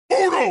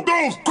Uno,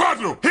 dos,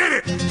 cuatro, hit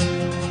it!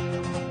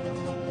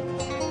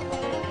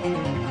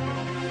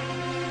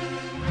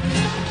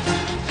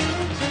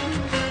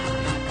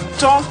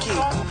 Donkey.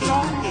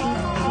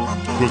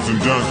 Put some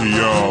donkey,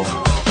 y'all.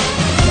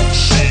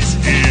 She's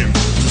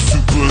into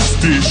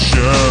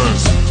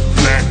superstitions,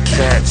 black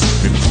cats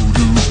and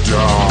voodoo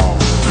dolls.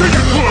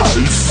 I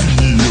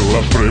feel a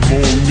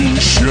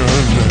premonition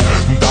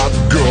that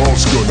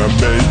girl's gonna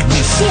make me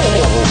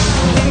fall.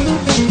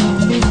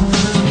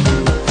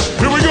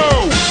 Here we go!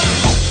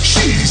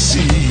 She's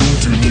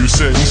into new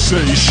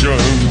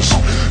sensations,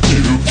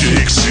 new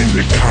kicks in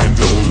the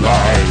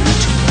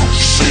candlelight.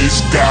 She's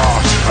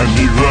got a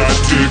new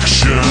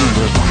addiction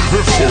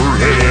for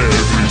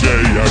every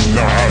day and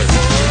night.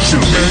 She'll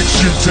make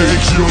you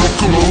take your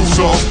clothes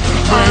off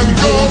and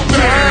go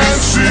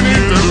dancing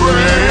in the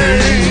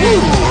rain.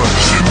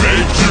 She'll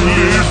make you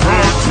live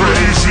her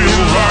crazy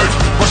life,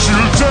 but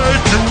she'll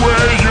take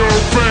away your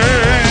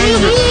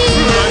pain.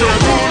 Like a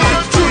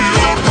bullet to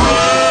your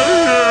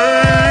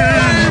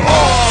brain.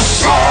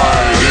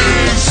 Upside,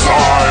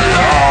 inside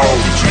out,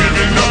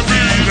 living la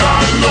vida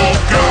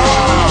loca.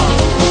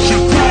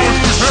 She'll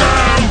push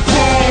and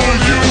pull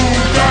you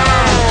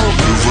down.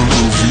 Living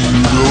la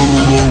vida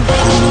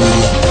loca.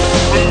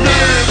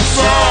 Lips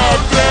are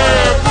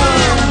devil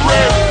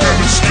red, and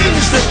the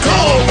skin's the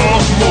color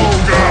of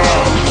mocha.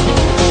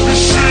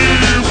 She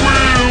will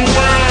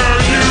wear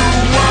you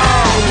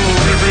out.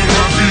 Living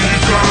la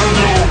vida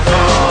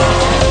loca.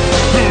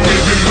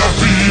 Living la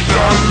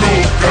vida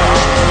loca.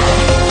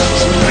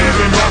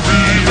 Living la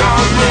vida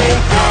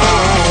loca.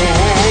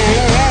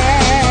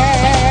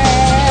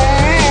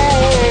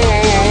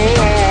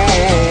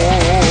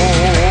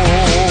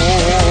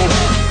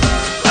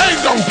 Hey,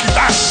 donkey,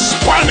 that's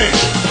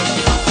Spanish.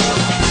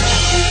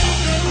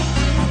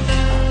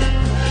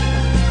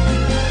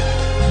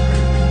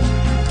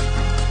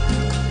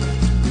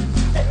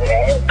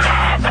 Woke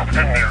up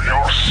in New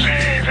York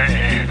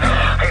City in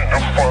a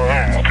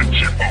funky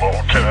cheap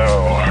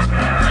motel.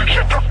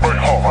 She took my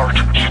heart,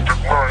 she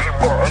took my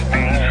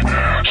money.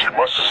 She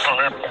must have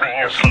slipped me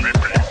a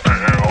sleeping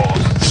pill.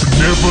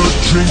 Never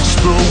drinks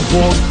the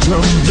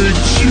water,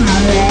 makes you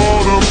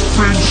wanna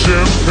drink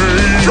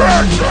champagne.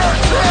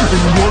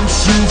 And once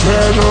you've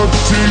had a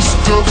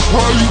taste of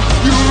honey,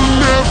 you